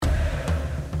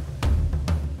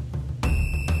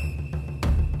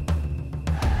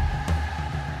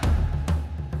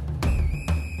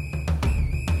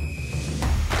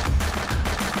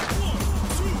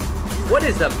What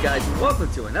is up, guys, and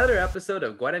welcome to another episode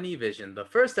of Guarani Vision, the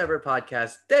first ever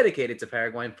podcast dedicated to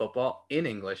Paraguayan football in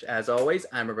English. As always,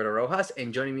 I'm Roberto Rojas,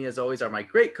 and joining me as always are my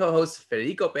great co-hosts,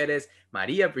 Federico Perez,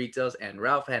 Maria Britos, and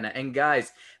Ralph Hanna. And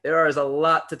guys, there is a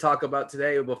lot to talk about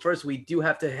today, but first we do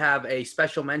have to have a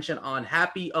special mention on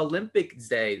Happy Olympics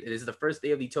Day. It is the first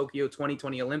day of the Tokyo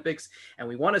 2020 Olympics, and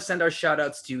we want to send our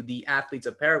shout-outs to the athletes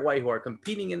of Paraguay who are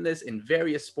competing in this in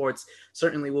various sports.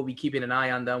 Certainly we'll be keeping an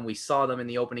eye on them. We saw them in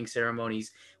the opening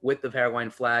ceremonies with the Paraguayan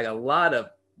flag. A lot of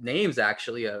names,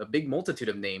 actually, a big multitude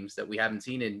of names that we haven't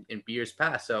seen in years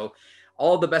past. So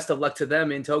all the best of luck to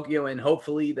them in Tokyo, and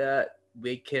hopefully that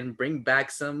we can bring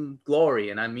back some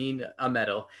glory, and I mean a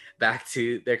medal, back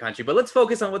to their country. But let's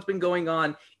focus on what's been going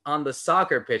on the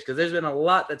soccer pitch, because there's been a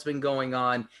lot that's been going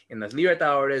on in the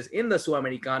Libertadores, in the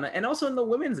Sudamericana, and also in the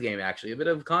women's game, actually. A bit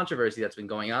of controversy that's been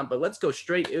going on, but let's go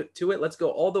straight to it. Let's go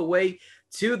all the way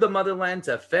to the motherland,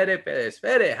 to Fede Perez.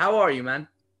 Fede, how are you, man?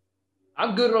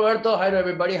 I'm good, Roberto. Hi to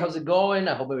everybody. How's it going?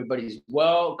 I hope everybody's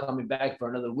well. Coming back for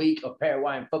another week of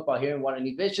Paraguayan football here in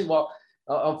Guarani Vision. Well,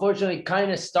 unfortunately,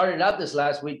 kind of started out this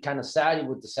last week kind of sad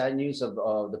with the sad news of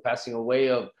the passing away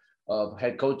of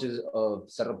head coaches of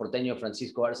Cerro Porteño,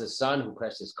 Francisco Arce's son, who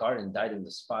crashed his car and died in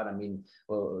the spot. I mean,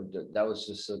 that was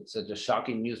just such a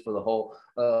shocking news for the whole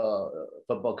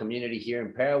football community here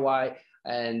in Paraguay.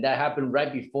 And that happened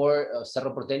right before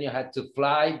Cerro Porteño had to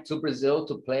fly to Brazil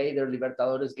to play their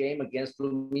Libertadores game against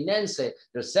Fluminense,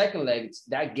 their second leg.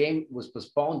 That game was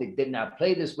postponed. They did not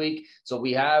play this week. So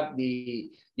we have the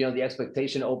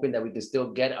expectation open that we can still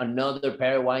get another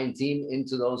Paraguayan team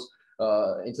into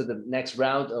the next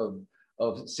round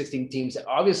of 16 teams.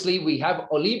 Obviously, we have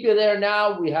Olimpia there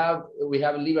now. We have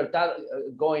Libertad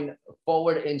going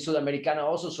forward in Sudamericana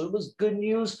also. So it was good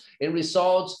news in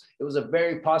results. It was a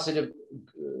very positive,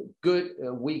 good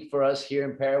week for us here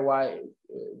in Paraguay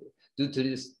due to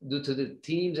the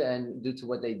teams and due to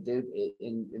what they did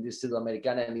in this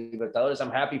Sudamericana and Libertadores. I'm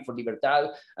happy for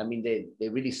Libertad. I mean, they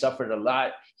really suffered a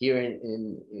lot here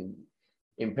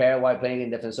in Paraguay, playing in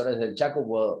Defensores del Chaco,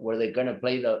 where they're going to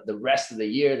play the rest of the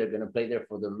year. They're going to play there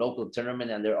for the local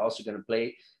tournament, and they're also going to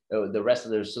play the rest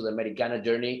of their Sudamericana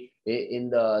journey in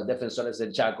the Defensores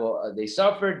del Chaco. They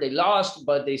suffered, they lost,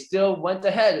 but they still went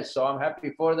ahead. So I'm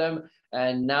happy for them.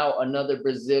 And now another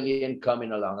Brazilian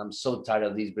coming along. I'm so tired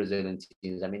of these Brazilian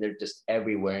teams. I mean, they're just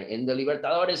everywhere in the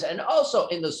Libertadores and also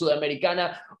in the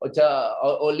Sudamericana.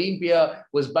 Olimpia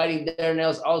was biting their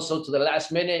nails also to the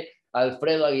last minute.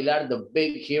 Alfredo Aguilar, the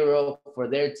big hero for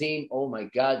their team. Oh my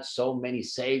God, so many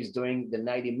saves during the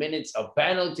 90 minutes of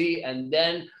penalty. And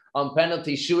then on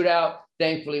penalty shootout,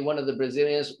 thankfully, one of the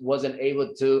Brazilians wasn't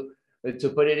able to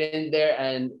put it in there,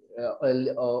 and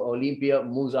Olimpia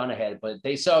moves on ahead. But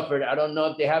they suffered. I don't know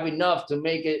if they have enough to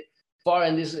make it far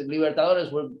in this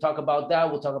Libertadores. We'll talk about that.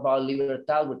 We'll talk about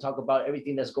Libertad. We'll talk about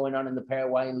everything that's going on in the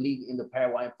Paraguayan league, in the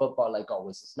Paraguayan football, like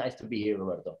always. It's nice to be here,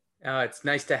 Roberto. It's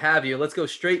nice to have you. Let's go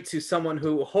straight to someone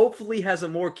who hopefully has a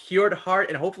more cured heart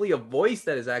and hopefully a voice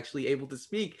that is actually able to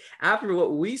speak after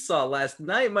what we saw last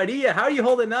night. Maria, how are you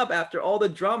holding up after all the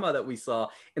drama that we saw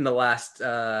in the last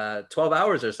 12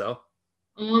 hours or so?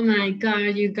 Oh my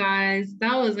God, you guys,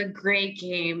 that was a great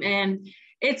game. And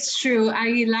it's true,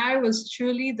 Aguilar was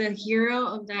truly the hero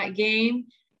of that game.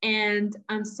 And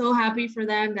I'm so happy for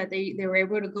them that they were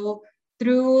able to go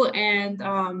through.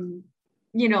 And,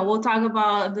 we'll talk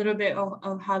about a little bit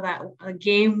of how that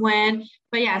game went.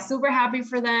 But yeah, super happy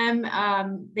for them.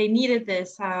 They needed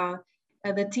this.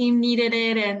 The team needed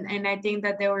it. And I think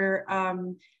that they were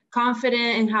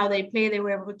confident in how they played. They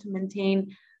were able to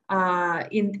maintain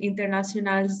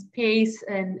Internacional's pace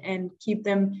and keep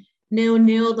them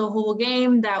 0-0 the whole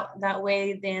game. That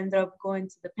way they ended up going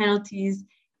to the penalties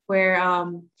where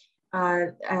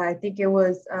I think it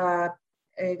was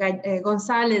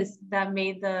Gonzalez that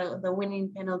made the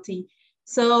winning penalty.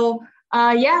 So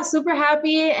super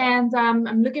happy, and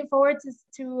I'm looking forward to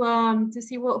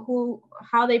see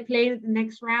how they play the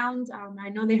next round. I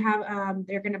know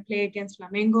they're gonna play against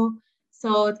Flamengo,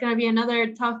 so it's gonna be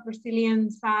another tough Brazilian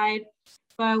side.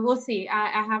 But we'll see.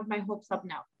 I have my hopes up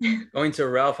now. Going to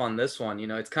Ralph on this one,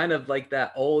 it's kind of like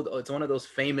it's one of those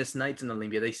famous nights in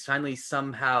Olympia. They finally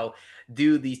somehow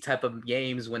do these type of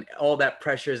games when all that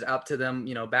pressure is up to them,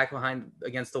 back behind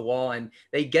against the wall, and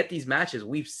they get these matches.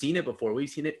 We've seen it before. We've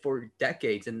seen it for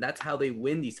decades, and that's how they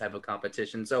win these type of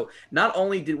competitions. So not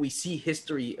only did we see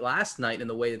history last night in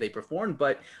the way that they performed,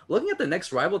 but looking at the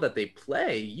next rival that they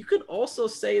play, you could also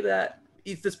say that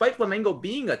despite Flamengo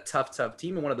being a tough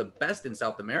team and one of the best in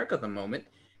South America at the moment,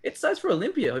 it's size for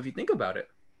Olimpia if you think about it.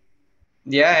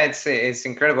 Yeah, it's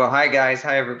incredible. Hi guys,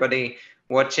 hi everybody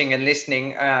watching and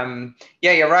listening.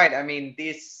 Yeah, you're right. I mean,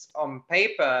 this on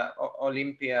paper,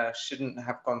 Olympia shouldn't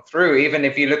have gone through. Even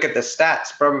if you look at the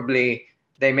stats, probably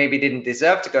they maybe didn't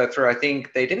deserve to go through. I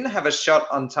think they didn't have a shot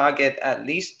on target at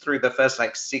least through the first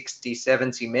like 60,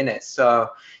 70 minutes. So,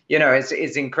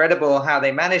 it's incredible how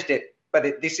they managed it.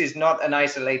 But this is not an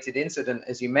isolated incident,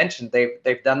 as you mentioned.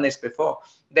 They've done this before.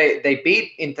 They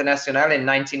beat Internacional in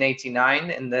 1989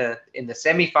 in the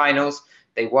semifinals.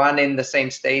 They won in the same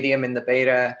stadium in the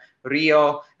Beira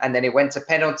Rio, and then it went to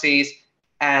penalties.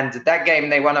 And that game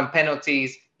they won on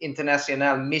penalties.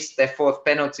 Internacional missed their fourth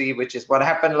penalty, which is what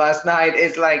happened last night.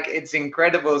 It's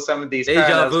incredible, some of these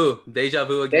deja vu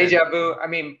again. Deja vu. I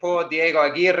mean, poor Diego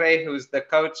Aguirre, who's the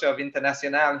coach of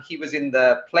Internacional, he was in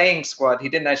the playing squad. He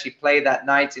didn't actually play that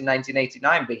night in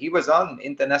 1989, but he was on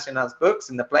Internacional's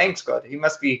books in the playing squad. He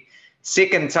must be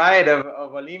sick and tired of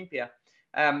Olympia.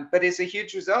 But it's a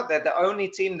huge result. They're the only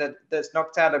team that's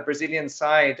knocked out a Brazilian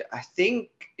side, I think,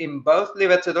 in both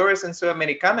Libertadores and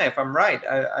Sudamericana, if I'm right.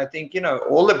 I think,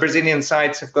 all the Brazilian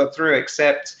sides have got through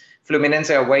except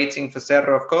Fluminense are waiting for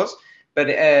Cerro, of course, but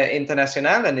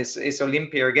Internacional, and it's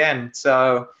Olympia again.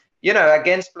 So,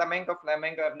 against Flamengo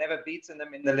have never beaten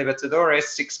them in the Libertadores,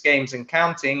 6 games and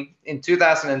counting. In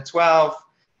 2012,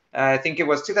 I think it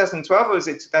was 2012 or was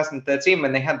it 2013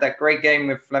 when they had that great game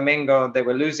with Flamengo. They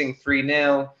were losing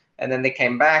 3-0 and then they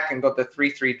came back and got the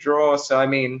 3-3 draw. So, I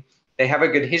mean, they have a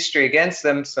good history against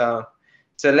them. So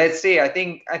let's see. I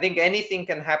think anything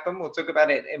can happen. We'll talk about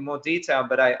it in more detail.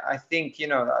 But I think,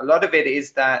 a lot of it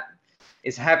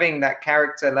is having that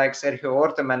character like Sergio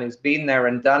Orteman, who's been there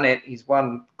and done it. He's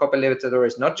won Copa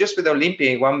Libertadores, not just with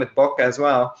Olimpia, he won with Boca as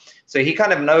well. So he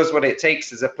kind of knows what it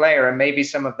takes as a player, and maybe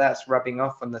some of that's rubbing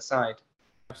off on the side.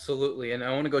 Absolutely. And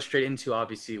I want to go straight into,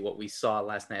 obviously, what we saw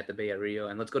last night at the Beira Rio.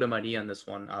 And let's go to Maria on this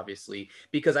one, obviously,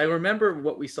 because I remember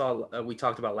what we saw, we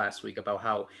talked about last week about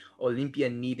how Olympia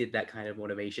needed that kind of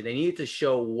motivation. They needed to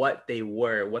show what they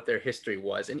were, what their history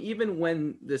was. And even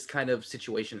when this kind of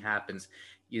situation happens,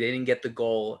 they didn't get the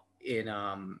goal in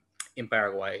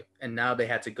Paraguay. And now they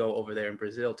had to go over there in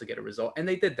Brazil to get a result. And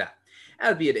they did that.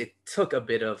 Albeit it took a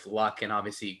bit of luck and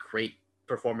obviously great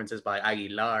performances by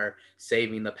Aguilar,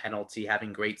 saving the penalty,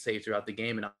 having great saves throughout the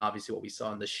game, and obviously what we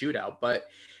saw in the shootout. But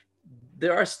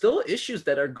there are still issues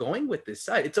that are going with this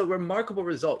side. It's a remarkable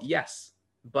result, yes.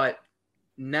 But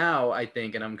now I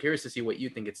think, and I'm curious to see what you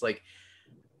think, it's like,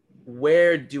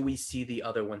 where do we see the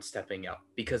other one stepping up?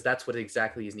 Because that's what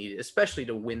exactly is needed, especially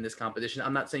to win this competition.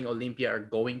 I'm not saying Olympia are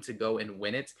going to go and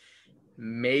win it.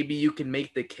 Maybe you can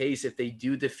make the case if they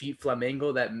do defeat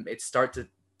Flamengo that it's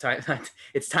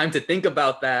time to think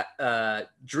about that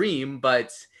dream,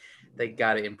 but they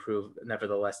got to improve.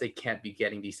 Nevertheless, they can't be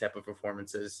getting these type of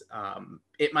performances.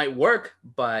 It might work,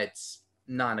 but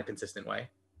not in a consistent way.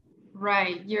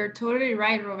 Right. You're totally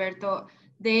right, Roberto.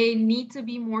 They need to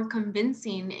be more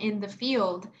convincing in the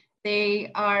field.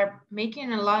 They are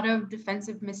making a lot of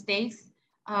defensive mistakes.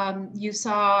 You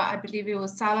saw, I believe it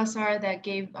was Salazar that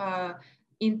gave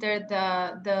Inter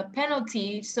the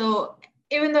penalty. So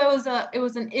even though it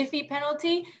was an iffy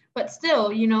penalty, but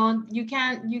still, you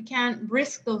can't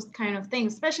risk those kind of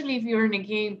things, especially if you're in a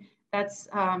game that's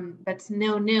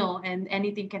 0-0 and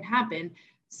anything can happen.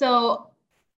 So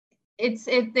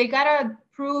they gotta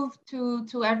prove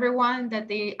to everyone that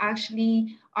they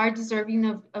actually are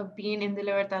deserving of being in the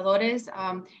Libertadores.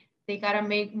 They gotta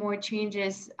make more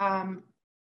changes.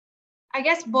 I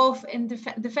guess both in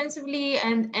defensively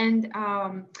and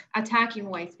attacking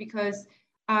wise, because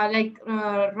like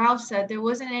Ralph said, there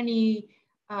wasn't any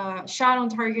shot on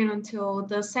target until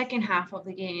the second half of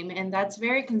the game, and that's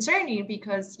very concerning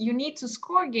because you need to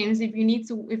score games if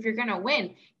you're gonna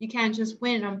win. You can't just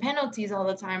win on penalties all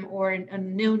the time or in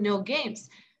 0-0 games.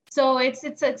 So it's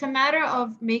a matter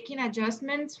of making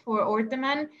adjustments for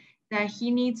Orteman, that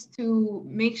he needs to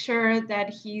make sure that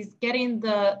he's getting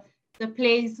the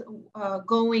plays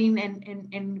going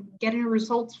and getting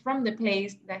results from the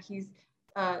plays that he's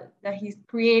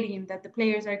creating, that the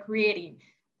players are creating.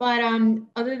 But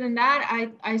other than that,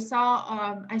 I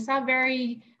saw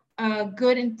very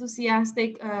good,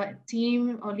 enthusiastic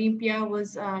team. Olympia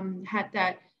was had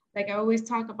that, like I always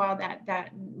talk about, that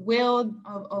will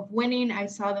of winning. I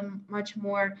saw them much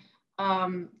more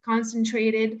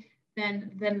concentrated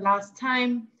than last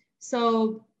time.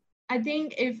 So I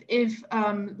think if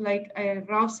like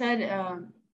Ralph said,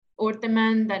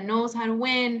 Orteman that knows how to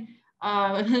win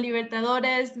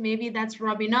Libertadores, maybe that's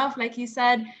rubbing off, like he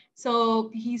said. So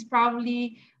he's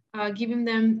probably giving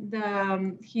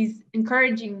them he's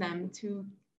encouraging them to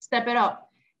step it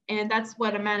up. And that's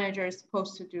what a manager is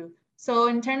supposed to do. So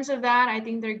in terms of that, I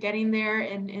think they're getting there,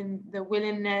 and the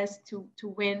willingness to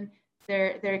win,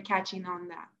 they're catching on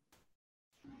that.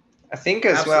 I think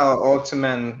as well,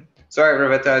 Ortemann. Sorry,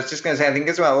 Roberto. I was just going to say, I think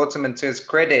as well, Ortemann, to his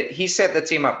credit, he set the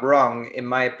team up wrong, in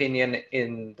my opinion,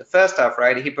 in the first half,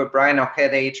 right? He put Brian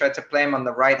Ojeda, he tried to play him on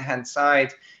the right-hand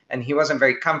side, and he wasn't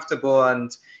very comfortable.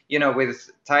 And, you know,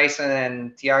 with Tyson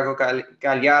and Thiago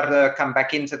Gallardo come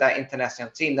back into that international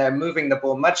team, they're moving the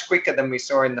ball much quicker than we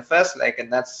saw in the first leg.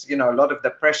 And that's, you know, a lot of the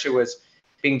pressure was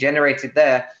being generated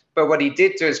there. But what he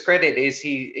did, to his credit, is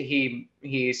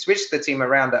he switched the team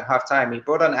around at halftime. He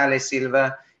brought on Ale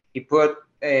Silva. He put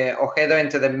Ojeda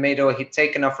into the middle. He'd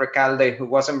taken off Recalde, who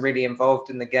wasn't really involved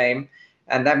in the game.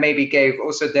 And that maybe gave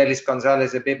also Derlis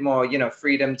Gonzalez a bit more, you know,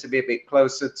 freedom to be a bit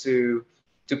closer to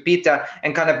Pita,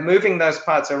 and kind of moving those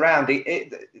parts around.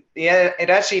 It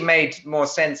actually made more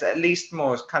sense, at least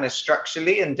more kind of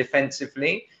structurally and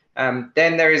defensively.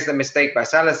 Then there is the mistake by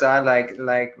Salazar,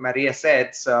 like Maria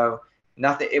said. So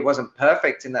nothing, it wasn't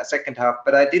perfect in that second half,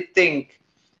 but I did think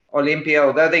Olimpia,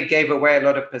 although they gave away a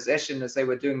lot of possession as they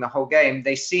were doing the whole game,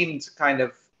 they seemed kind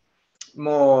of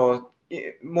more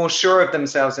sure of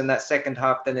themselves in that second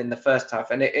half than in the first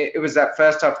half. And it was that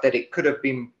first half that they could have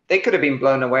been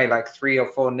blown away like 3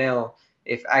 or 4-0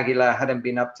 if Aguilar hadn't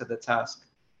been up to the task.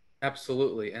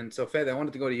 Absolutely. And so, Fede, I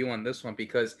wanted to go to you on this one,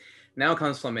 because now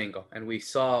comes Flamengo, and we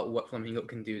saw what Flamengo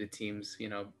can do to teams. You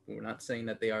know, we're not saying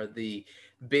that they are the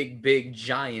big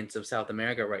giants of South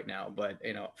America right now, but,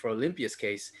 you know, for Olympia's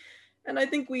case, and I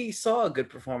think we saw a good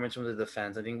performance from the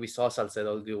defense. I think we saw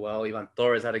Salcedo do well. Ivan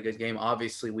Torres had a good game.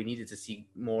 Obviously, we needed to see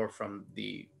more from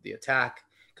the attack.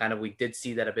 Kind of, we did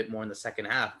see that a bit more in the second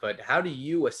half. But how do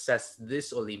you assess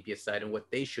this Olimpia side and what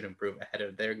they should improve ahead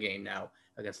of their game now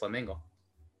against Flamengo?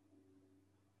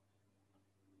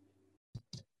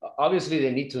 Obviously,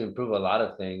 they need to improve a lot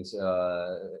of things.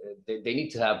 They need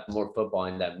to have more football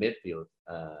in that midfield.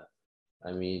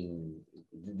 I mean,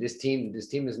 this team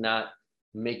is not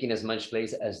making as much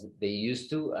plays as they used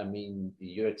to. I mean,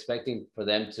 you're expecting for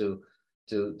them to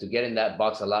get in that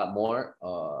box a lot more,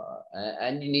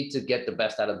 and you need to get the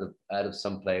best out of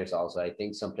some players. Also, I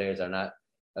think some players are not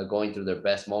going through their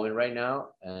best moment right now,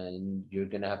 and you're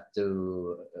gonna have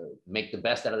to make the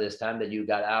best out of this time that you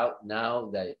got out now,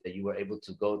 that you were able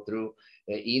to go through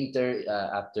Inter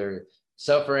after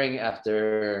suffering,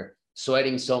 after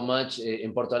sweating so much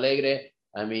in Porto Alegre.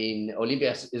 I mean,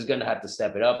 Olimpia is gonna have to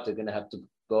step it up. They're gonna have to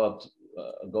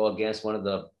go against one of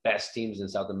the best teams in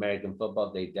South American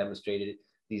football. They demonstrated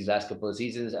these last couple of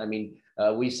seasons. I mean,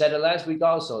 we said it last week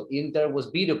also, Inter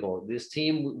was beatable. This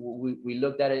team, we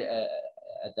looked at it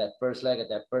at that first leg, at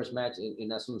that first match in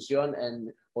Asunción,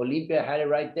 and Olimpia had it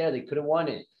right there. They could have won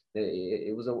it.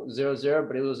 It was a 0-0,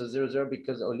 but it was a 0-0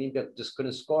 because Olimpia just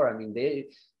couldn't score. I mean,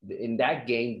 in that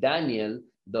game, Daniel,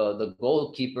 the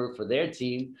goalkeeper for their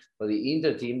team, for the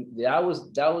Inter team, that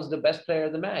was the best player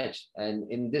of the match. And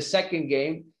in this second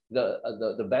game,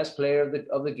 the best player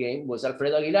of the game was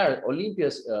Alfredo Aguilar,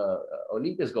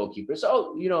 Olympia's goalkeeper.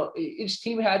 So, you know, each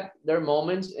team had their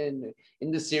moments in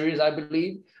the series, I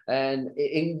believe. And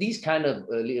in these kind of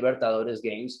Libertadores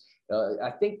games,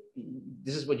 I think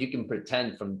this is what you can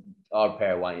pretend from our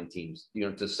Paraguayan teams, you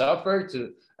know, to suffer,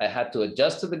 I had to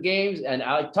adjust to the games. And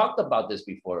I talked about this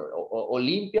before.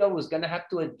 Olimpia was going to have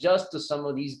to adjust to some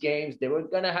of these games. They were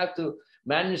going to have to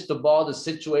manage the ball, the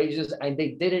situations, and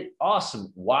they did it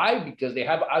awesome. Why? Because they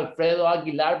have Alfredo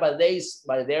Aguilar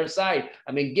by their side.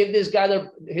 I mean, give this guy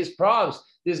his props.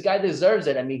 This guy deserves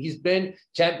it. I mean, he's been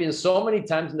champion so many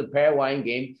times in the Paraguayan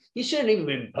game. He shouldn't even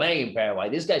been playing in Paraguay.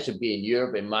 This guy should be in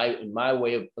Europe, in my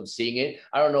way of seeing it.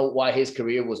 I don't know why his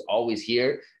career was always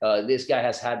here. This guy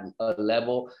has had a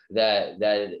level that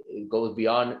goes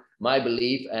beyond my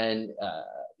belief, and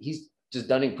he's just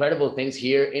done incredible things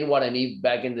here in Guarani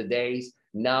back in the days.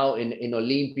 Now in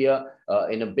Olimpia,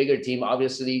 in a bigger team,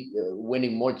 obviously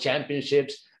winning more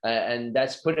championships. And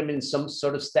that's put him in some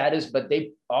sort of status, but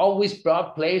they always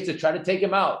brought players to try to take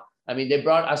him out. I mean, they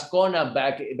brought Ascona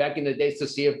back in the days to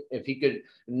see if he could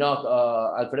knock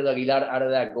Alfredo Aguilar out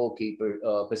of that goalkeeper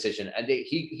position, and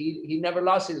he never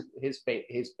lost his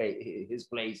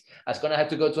place. Ascona had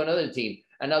to go to another team,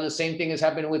 and now the same thing is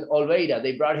happening with Olveira.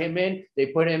 They brought him in, they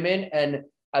put him in, and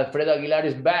Alfredo Aguilar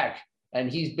is back, and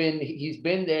he's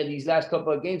been there these last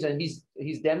couple of games, and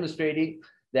he's demonstrating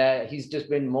that he's just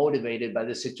been motivated by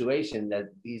the situation, that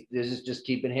this is just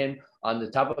keeping him on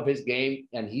the top of his game,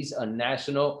 and he's a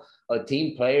national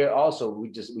team player also.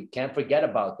 We can't forget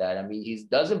about that. I mean, he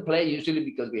doesn't play usually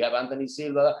because we have Anthony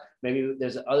Silva. Maybe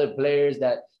there's other players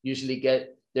that usually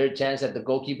get their chance at the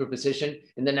goalkeeper position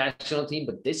in the national team,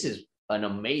 but this is an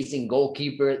amazing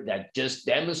goalkeeper that just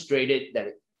demonstrated that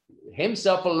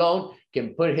himself alone can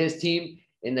put his team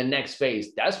in the next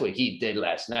phase. That's what he did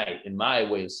last night, in my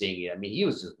way of seeing it. I mean, he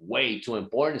was just way too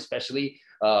important, especially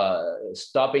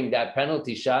stopping that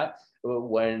penalty shot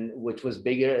which was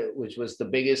the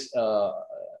biggest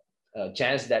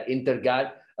chance that Inter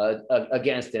got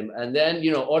against him. And then,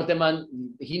 Orteman,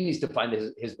 he needs to find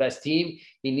his best team.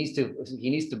 He needs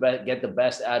to get the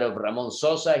best out of Ramon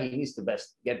Sosa. He needs to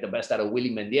get the best out of Willy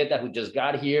Mendieta, who just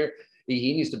got here.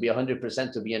 He needs to be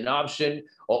 100% to be an option.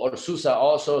 Or Sousa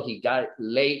also, he got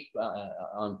late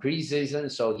on preseason,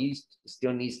 so he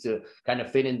still needs to kind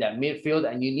of fit in that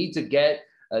midfield. And you need to get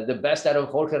the best out of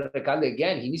Jorge Recalde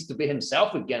again. He needs to be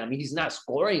himself again. I mean, he's not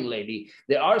scoring lately.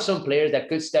 There are some players that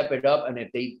could step it up, and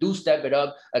if they do step it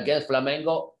up against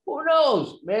Flamengo, who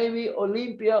knows? Maybe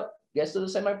Olimpia gets to the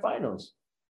semifinals.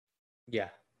 Yeah,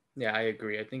 I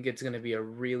agree. I think it's going to be a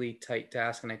really tight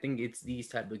task, and I think it's these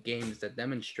type of games that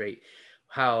demonstrate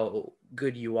how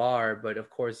good you are. But of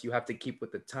course, you have to keep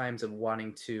with the times of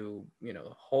wanting to,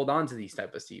 hold on to these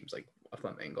type of teams like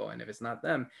Flamengo. And if it's not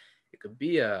them, it could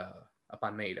be a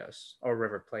Palmeiras or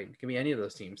River Plate. It can be any of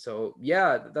those teams. So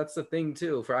yeah, that's the thing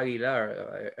too for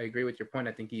Aguilar. I agree with your point.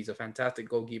 I think he's a fantastic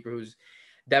goalkeeper who's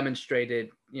demonstrated,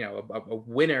 a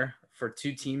winner for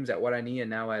two teams at Guarani and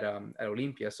now at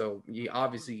Olimpia. So he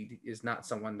obviously is not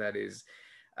someone that is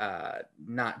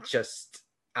not just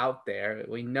out there.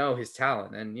 We know his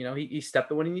talent, and he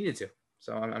stepped up when he needed to.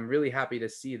 So I'm really happy to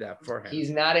see that for him. He's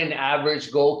not an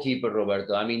average goalkeeper,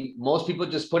 Roberto. I mean, most people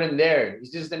just put him there.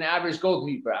 He's just an average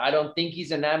goalkeeper. I don't think he's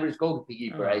an average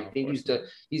goalkeeper. I think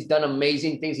he's done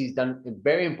amazing things. He's done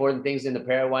very important things in the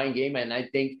Paraguayan game. And I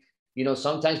think,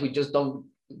 sometimes we just don't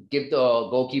give the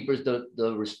goalkeepers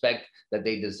the respect that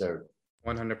they deserve.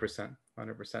 100%.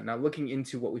 Now, looking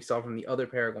into what we saw from the other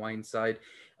Paraguayan side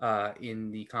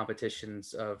in the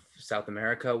competitions of South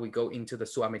America, we go into the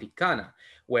Sudamericana,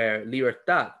 where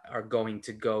Libertad are going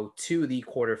to go to the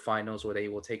quarterfinals, where they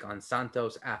will take on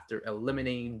Santos after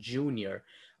eliminating Junior,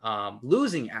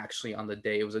 losing actually on the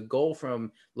day. It was a goal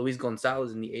from Luis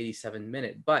Gonzalez in the 87th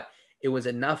minute, but it was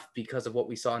enough because of what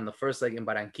we saw in the first leg in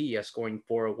Barranquilla, scoring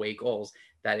 4 away goals,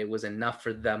 that it was enough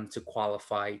for them to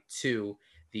qualify to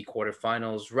the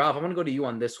quarterfinals. Ralph, I'm going to go to you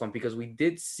on this one because we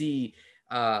did see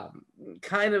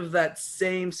kind of that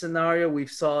same scenario we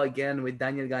saw again with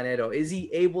Daniel Garnero. Is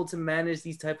he able to manage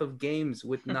these type of games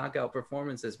with knockout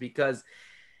performances? Because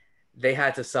they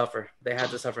had to suffer. They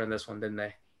had to suffer in this one, didn't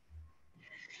they?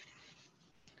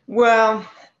 Well,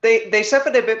 they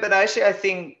suffered a bit, but actually I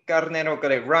think Garnero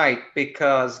got it right,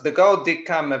 because the goal did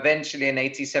come eventually in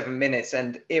 87 minutes,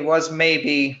 and it was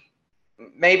maybe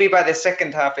by the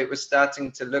second half, it was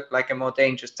starting to look like a more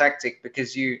dangerous tactic,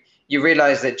 because you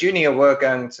realize that Junior were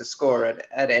going to score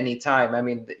at any time. I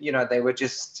mean, they were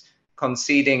just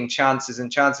conceding chances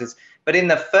and chances. But in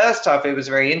the first half, it was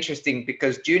very interesting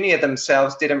because Junior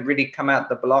themselves didn't really come out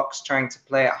the blocks trying to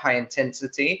play at high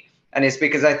intensity. And it's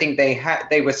because I think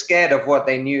they were scared of what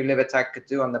they knew Libertad could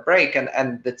do on the break,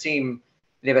 and the team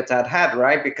Libertad had,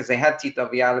 right? Because they had Tito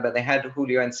Villalba, they had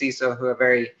Julio Enciso, who are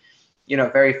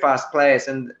very fast players,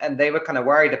 and they were kind of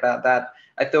worried about that.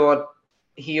 I thought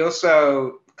he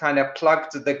also kind of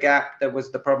plugged the gap that was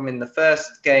the problem in the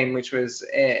first game, which was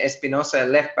Espinosa,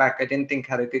 left back. I didn't think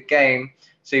had a good game.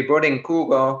 So he brought in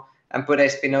Kugo and put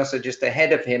Espinosa just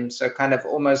ahead of him. So kind of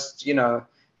almost,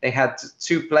 they had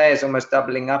two players almost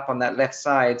doubling up on that left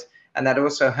side, and that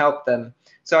also helped them.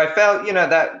 So I felt,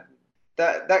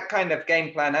 that kind of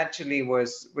game plan actually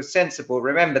was sensible.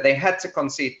 Remember, they had to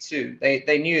concede 2.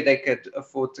 They knew they could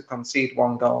afford to concede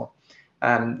 1 goal.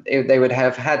 They would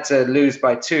have had to lose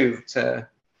by 2 to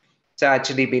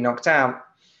actually be knocked out.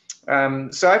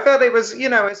 So I felt it was,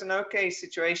 it's an okay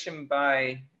situation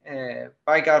by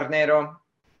Garnero.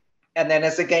 And then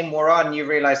as the game wore on, you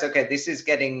realize, okay, this is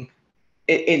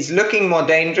it's looking more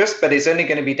dangerous, but it's only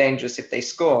going to be dangerous if they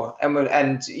score.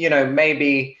 And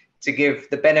maybe to give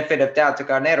the benefit of doubt to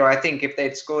Garnero, I think if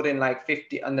they'd scored in like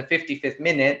 50 on the 55th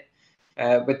minute,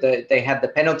 they had the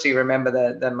penalty, remember,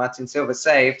 that Martin Silva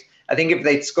saved. I think if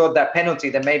they'd scored that penalty,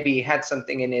 then maybe he had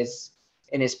something in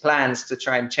his plans to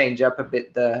try and change up a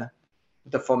bit the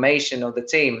formation of the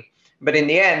team. But in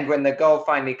the end, when the goal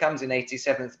finally comes in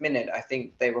 87th minute, I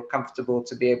think they were comfortable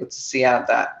to be able to see out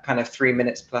that kind of 3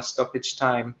 minutes plus stoppage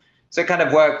time. So it kind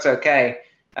of worked okay.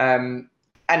 And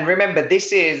remember,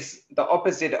 this is the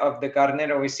opposite of the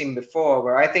Garnero we've seen before,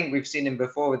 where I think we've seen him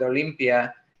before with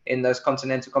Olimpia in those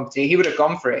continental competitions. He would have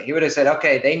gone for it. He would have said,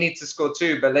 okay, they need to score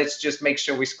 2, but let's just make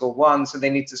sure we score 1. So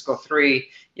they need to score 3,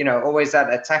 always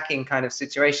that attacking kind of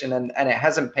situation. And it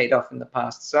hasn't paid off in the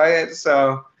past.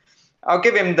 So I'll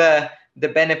give him the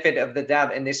benefit of the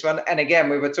doubt in this one. And again,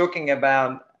 we were talking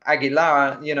about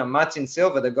Aguilar, Martin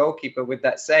Silva, the goalkeeper, with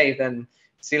that save. And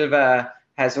Silva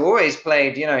has always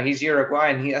played, he's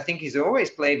Uruguayan. I think he's always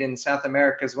played in South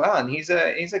America as well. And he's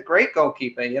a great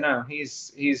goalkeeper.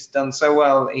 He's done so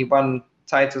well. He won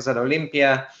titles at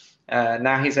Olympia.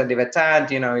 Now he's at Libertad.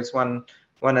 He's won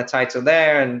a title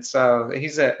there. And so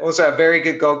he's also a very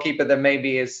good goalkeeper that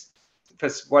maybe is, for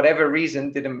whatever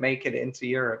reason, didn't make it into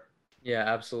Europe. Yeah,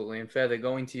 absolutely. And Fede,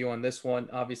 going to you on this one,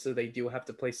 obviously they do have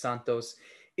to play Santos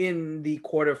in the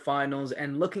quarterfinals.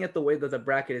 And looking at the way that the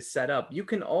bracket is set up, you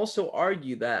can also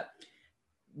argue that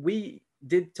we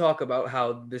did talk about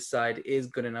how this side is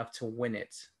good enough to win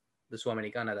it, the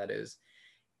Sudamericana that is,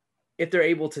 if they're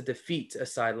able to defeat a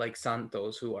side like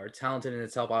Santos, who are talented in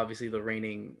itself, obviously the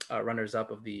reigning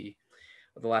runners-up of the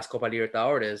last Copa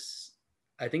Libertadores.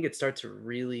 I think it starts to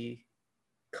really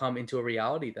come into a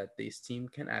reality that this team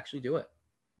can actually do it.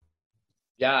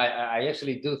 Yeah, I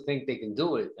actually do think they can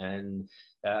do it. And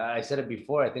I said it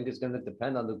before, I think it's going to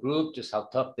depend on the group, just how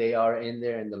tough they are in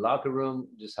there in the locker room,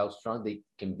 just how strong they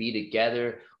can be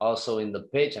together. Also in the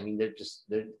pitch, I mean,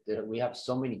 we have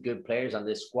so many good players on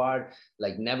this squad,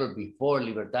 like never before.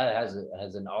 Libertad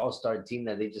has an all-star team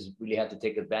that they just really have to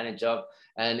take advantage of.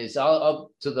 And it's all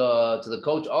up to the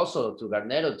coach also, to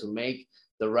Garnero, to make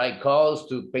the right calls,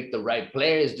 to pick the right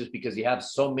players. Just because you have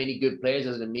so many good players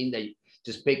doesn't mean that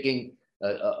just picking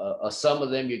some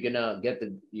of them you're gonna get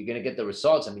the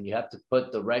results. I mean, you have to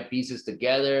put the right pieces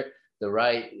together, the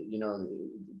right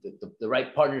the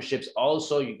right partnerships.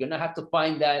 Also, you're gonna have to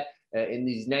find that in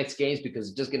these next games, because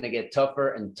it's just gonna get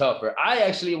tougher and tougher. I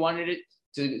actually wanted it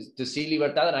to see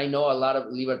Libertad, and I know a lot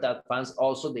of Libertad fans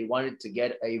also, they wanted to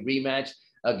get a rematch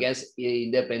against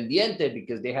Independiente,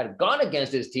 because they had gone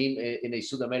against this team in a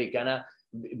Sudamericana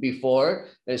before,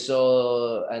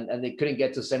 so and they couldn't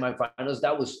get to semifinals.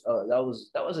 That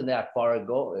wasn't that far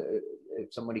ago.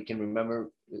 If somebody can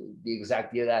remember the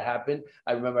exact year that happened,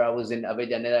 I remember I was in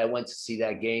Avellaneda. I went to see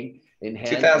that game in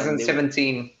hand.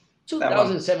 2017.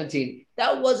 2017.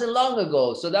 That wasn't long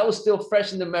ago, so that was still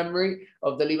fresh in the memory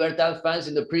of the Libertad fans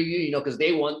in the preview. Because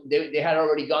they won, they had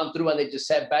already gone through, and they just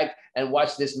sat back and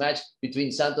watched this match between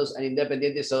Santos and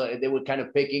Independiente. So they were kind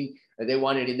of picking. They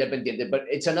wanted Independiente, but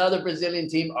it's another Brazilian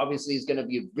team. Obviously, it's going to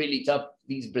be really tough.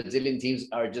 These Brazilian teams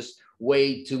are just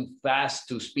way too fast,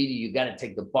 too speedy. You got to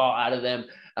take the ball out of them.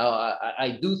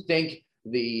 I do think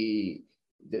the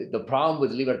problem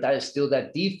with Libertad is still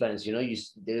that defense.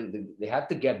 They have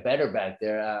to get better back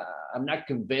there. I'm not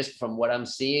convinced from what I'm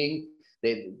seeing.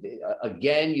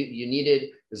 You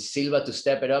needed Silva to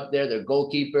step it up there, their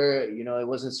goalkeeper. It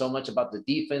wasn't so much about the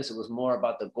defense, it was more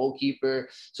about the goalkeeper.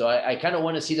 So I kind of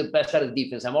want to see the best out of the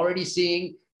defense. I'm already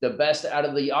seeing the best out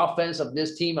of the offense of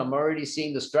this team. I'm already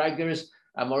seeing the strikers.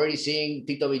 I'm already seeing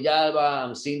Tito Villalba.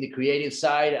 I'm seeing the creative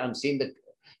side. I'm seeing that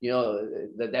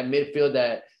midfield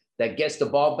that gets the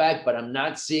ball back, but I'm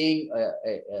not seeing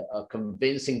a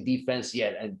convincing defense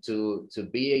yet. And to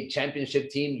be a championship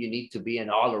team, you need to be an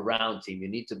all-around team. You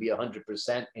need to be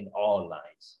 100% in all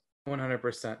lines.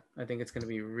 100%. I think it's going to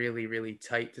be really, really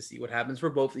tight to see what happens for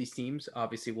both these teams.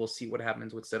 Obviously, we'll see what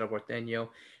happens with Cerro Porteño.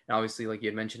 And obviously, like you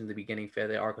had mentioned in the beginning,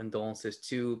 Fede, our condolences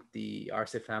to the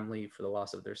Arce family for the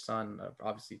loss of their son.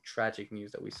 Obviously, tragic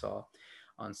news that we saw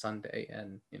on Sunday.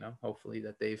 And, hopefully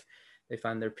that they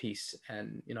find their peace.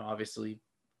 And, obviously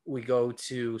we go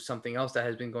to something else that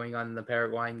has been going on in the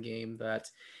Paraguayan game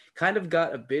that kind of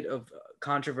got a bit of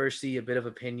controversy, a bit of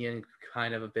opinion,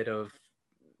 kind of a bit of,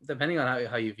 depending on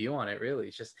how you view on it, really.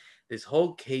 It's just this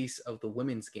whole case of the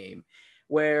women's game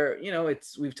where,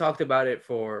 we've talked about it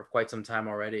for quite some time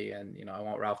already. And, I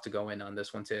want Ralph to go in on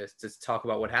this one to talk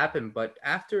about what happened. But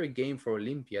after a game for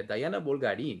Olympia, Diana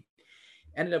Bulgarin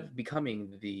ended up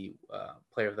becoming the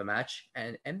player of the match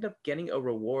and ended up getting a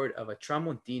reward of a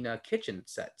Tramontina kitchen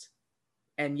set.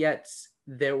 And yet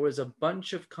there was a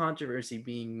bunch of controversy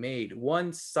being made.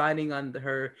 One siding on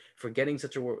her for getting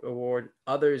such a reward,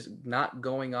 others not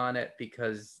going on it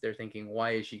because they're thinking,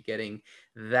 why is she getting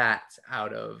that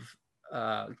out of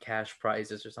cash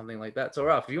prizes or something like that? So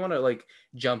Ralph, if you want to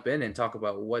jump in and talk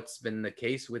about what's been the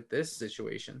case with this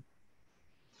situation.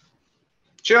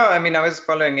 Sure. I mean, I was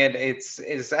following it.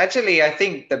 It's actually, I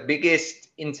think, the biggest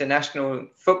international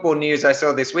football news I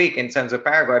saw this week in terms of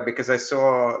Paraguay, because I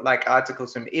saw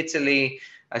articles from Italy.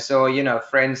 I saw,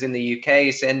 friends in the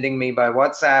UK sending me by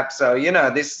WhatsApp. So,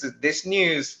 this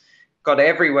news got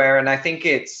everywhere. And I think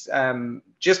it's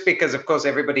just because, of course,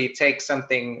 everybody takes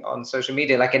something on social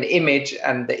media, like an image,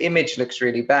 and the image looks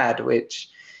really bad,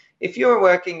 which if you're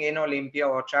working in Olympia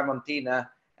or Tramontina,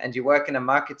 and you work in a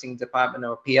marketing department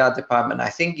or a PR department,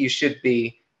 I think you should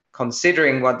be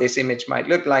considering what this image might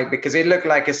look like, because it looked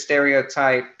like a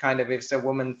stereotype kind of, if it's a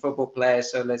woman football player,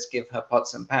 so let's give her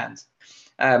pots and pans.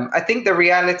 I think the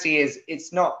reality is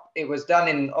it was done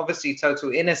in obviously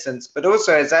total innocence, but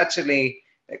also it's actually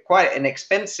quite an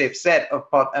expensive set of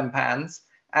pot and pans.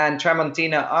 And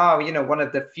Tramontina are, one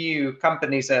of the few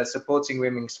companies that are supporting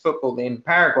women's football in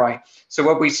Paraguay. So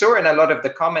what we saw in a lot of the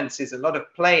comments is a lot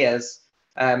of players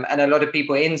and a lot of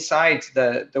people inside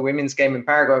the women's game in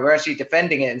Paraguay were actually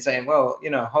defending it and saying, well,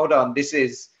 hold on, this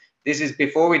is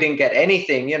before we didn't get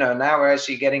anything, now we're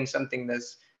actually getting something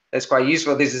that's quite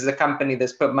useful. This is a company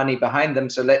that's put money behind them,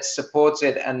 so let's support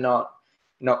it and not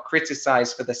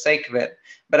criticize for the sake of it.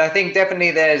 But I think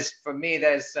definitely there's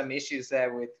some issues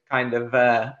there with kind of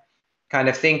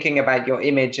thinking about your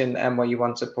image and what you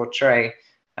want to portray.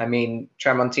 I mean,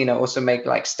 Tramontina also make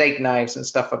like steak knives and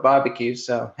stuff for barbecues.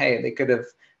 So hey, they could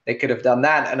have done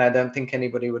that, and I don't think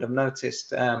anybody would have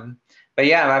noticed. But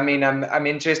yeah, I mean, I'm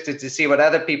interested to see what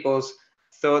other people's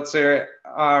thoughts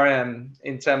are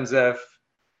in terms of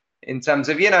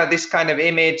this kind of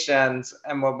image and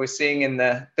what we're seeing in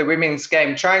the women's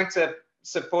game, trying to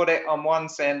support it on one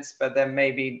sense, but then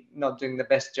maybe not doing the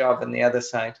best job on the other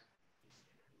side.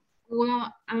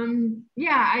 Well,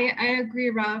 yeah, I agree,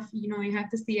 Ralph. You have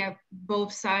to see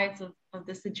both sides of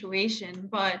the situation,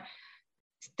 but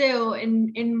still,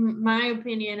 in my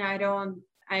opinion, I don't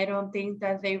think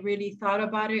that they really thought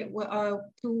about it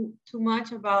too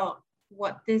much about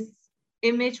what this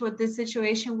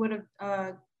situation would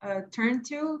have turned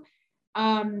to.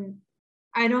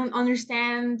 I don't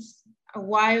understand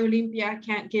why Olympia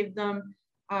can't give them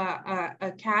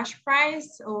a cash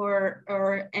prize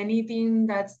or anything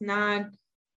that's not,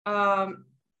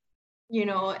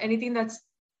 anything that's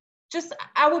just,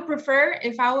 I would prefer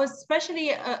if I was, especially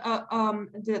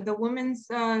the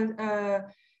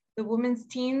women's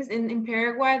teams in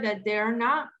Paraguay, that they're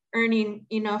not earning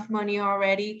enough money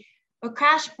already. A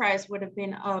cash prize would have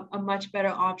been a much better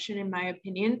option, in my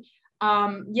opinion.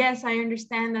 Yes, I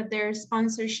understand that there's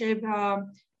sponsorship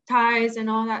ties and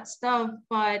all that stuff,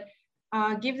 but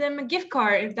give them a gift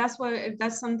card if that's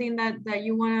something that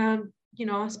you want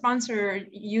to sponsor,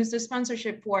 use the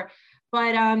sponsorship for.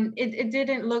 But it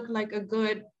didn't look like a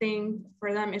good thing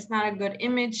for them. It's not a good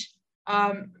image,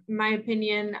 in my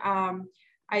opinion.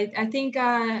 I think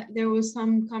there was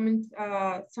some comment,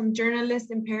 some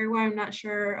journalist in Paraguay, I'm not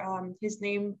sure his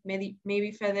name, maybe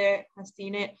Fede has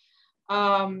seen it.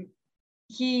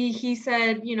 He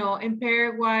said, in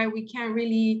Paraguay, we can't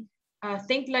really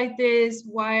think like this.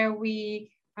 Why are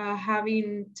we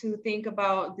having to think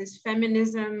about this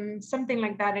feminism, something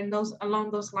like that,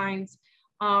 along those lines.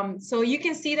 So you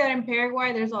can see that in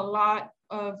Paraguay, there's a lot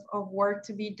of work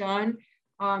to be done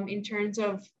in terms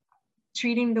of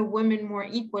treating the women more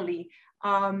equally.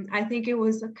 I think it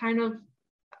was a kind of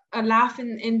a laugh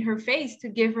in her face to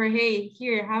give her, hey,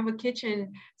 here, have a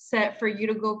kitchen set for you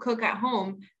to go cook at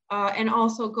home and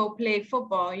also go play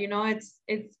football.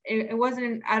 It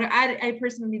wasn't, I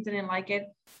personally didn't like it.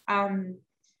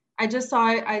 I just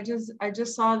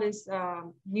saw this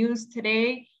news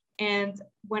today, and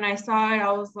when I saw it,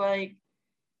 I was like,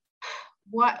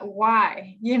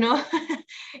 why?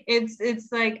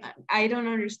 It's like, I don't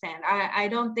understand. I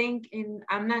don't think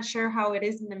I'm not sure how it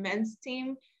is in the men's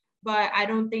team, but I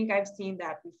don't think I've seen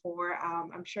that before.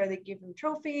 I'm sure they give them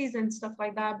trophies and stuff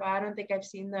like that, but I don't think I've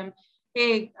seen them,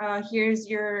 hey, here's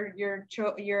your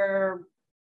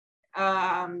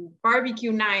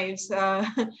barbecue knives,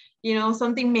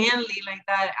 something manly like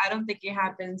that. I don't think it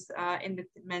happens in the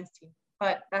men's team,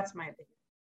 but that's my opinion.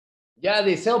 Yeah,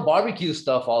 they sell barbecue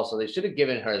stuff also. They should have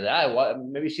given her that.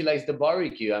 Maybe she likes the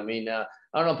barbecue. I mean, I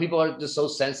don't know. People are just so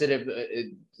sensitive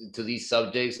to these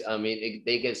subjects. I mean,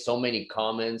 they get so many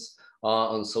comments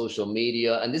on social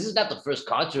media. And this is not the first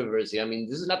controversy. I mean,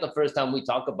 this is not the first time we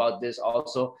talk about this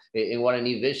also in What a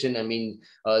New Vision. I mean,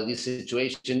 this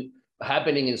situation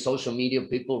happening in social media,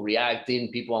 people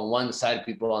reacting, people on one side,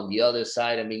 people on the other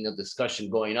side. I mean, the discussion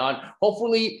going on.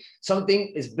 Hopefully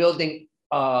something is building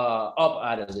up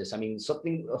out of this. I mean,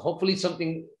 hopefully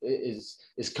something is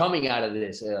coming out of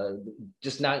this.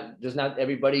 Just not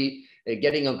everybody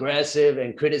getting aggressive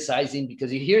and criticizing,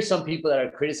 because you hear some people that are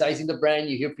criticizing the brand,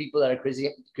 you hear people that are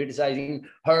criticizing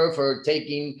her for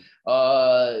taking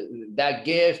that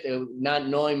gift, not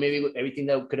knowing maybe everything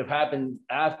that could have happened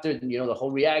after, the whole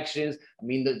reactions. I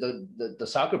mean, the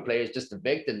soccer player is just a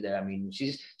victim there. I mean,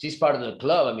 she's part of the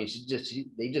club. I mean,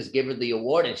 they just gave her the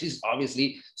award, and she's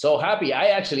obviously so happy. I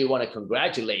actually want to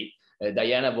congratulate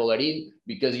Diana Bogarin,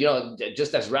 because,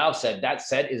 just as Ralph said, that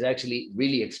set is actually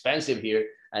really expensive here.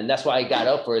 And that's why I got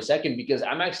up for a second, because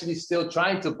I'm actually still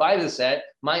trying to buy the set.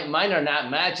 Mine are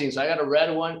not matching. So I got a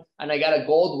red one and I got a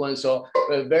gold one. So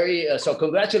so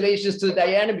congratulations to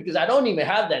Diana, because I don't even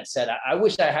have that set. I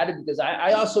wish I had it, because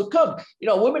I also cook. You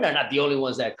know, women are not the only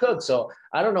ones that cook. So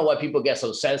I don't know why people get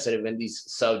so sensitive in these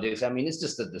subjects. I mean, it's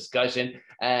just a discussion.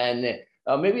 And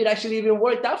maybe it actually even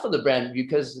worked out for the brand,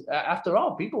 because after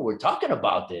all, people were talking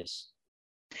about this.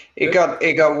 It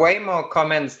got way more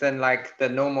comments than like the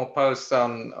normal posts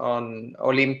on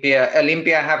Olympia.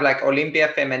 Olympia have like Olympia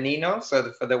Femenino,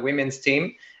 so for the women's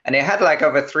team, and it had like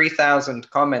over 3,000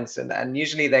 comments, and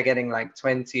usually they're getting like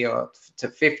 20 or to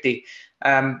 50.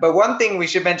 But one thing we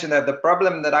should mention, that the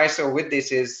problem that I saw with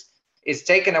this is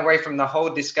taken away from the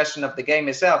whole discussion of the game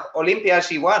itself. Olympia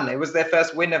actually won. It was their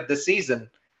first win of the season,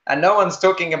 and no one's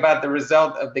talking about the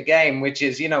result of the game, which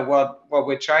is, you know, what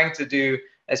we're trying to do,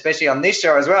 especially on this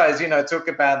show as well, is, you know, talk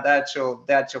about the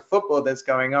actual football that's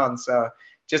going on. So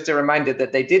just a reminder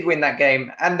that they did win that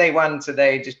game, and they won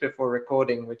today just before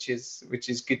recording, which is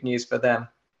good news for them.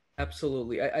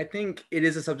 Absolutely. I think it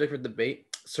is a subject for debate.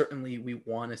 Certainly, we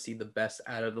want to see the best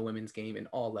out of the women's game in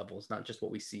all levels, not just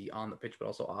what we see on the pitch, but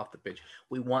also off the pitch.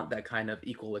 We want that kind of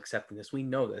equal acceptance. We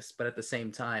know this, but at the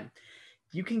same time,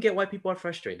 you can get why people are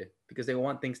frustrated, because they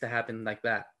want things to happen like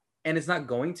that. And it's not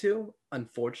going to,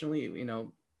 unfortunately. You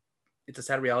know, it's a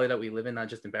sad reality that we live in, not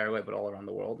just in Paraguay, but all around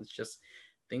the world. It's just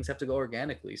things have to go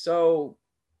organically. So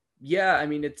yeah, I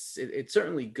mean, it's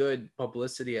certainly good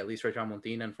publicity, at least for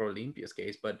Tramontina and for Olympia's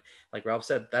case. But like Ralph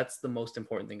said, that's the most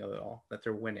important thing of it all, that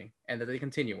they're winning and that they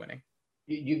continue winning.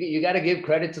 You got to give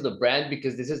credit to the brand,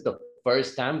 because this is the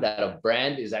first time that a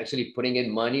brand is actually putting in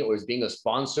money or is being a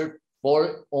sponsor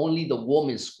for only the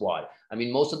women's squad. I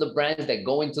mean, most of the brands that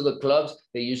go into the clubs,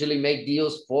 they usually make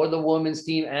deals for the women's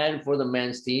team and for the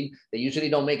men's team. They usually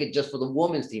don't make it just for the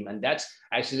women's team. And that's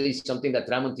actually something that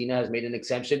Tramontina has made an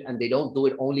exception. And they don't do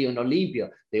it only in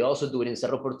Olympia. They also do it in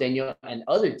Cerro Porteño and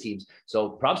other teams. So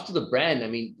props to the brand. I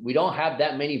mean, we don't have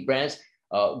that many brands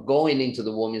going into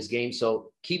the women's game.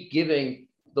 So keep giving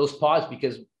those pods,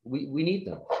 because we need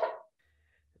them.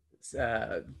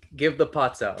 Give the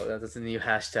pots out. That's a new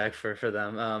hashtag for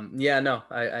them. Yeah, no,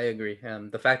 I agree.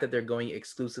 The fact that they're going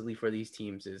exclusively for these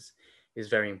teams is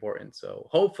very important. So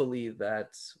hopefully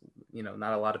that's, you know,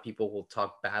 not a lot of people will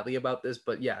talk badly about this,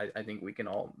 but yeah, I think we can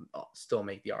all still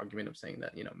make the argument of saying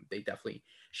that, you know, they definitely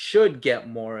should get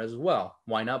more as well.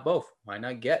 Why not both? Why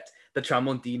not get the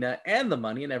Tramontina and the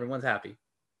money and everyone's happy?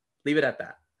 Leave it at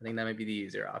that. I think that might be the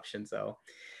easier option. So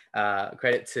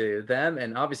credit to them,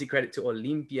 and obviously credit to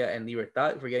Olympia and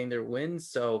Libertad for getting their wins.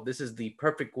 So this is the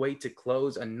perfect way to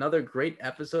close another great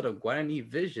episode of Guarani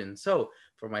Vision. So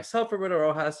for myself, Roberto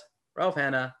Rojas, Ralph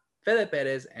Hanna, Fede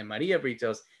Perez, and Maria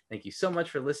Britos, thank you so much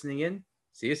for listening in.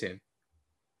 See you soon.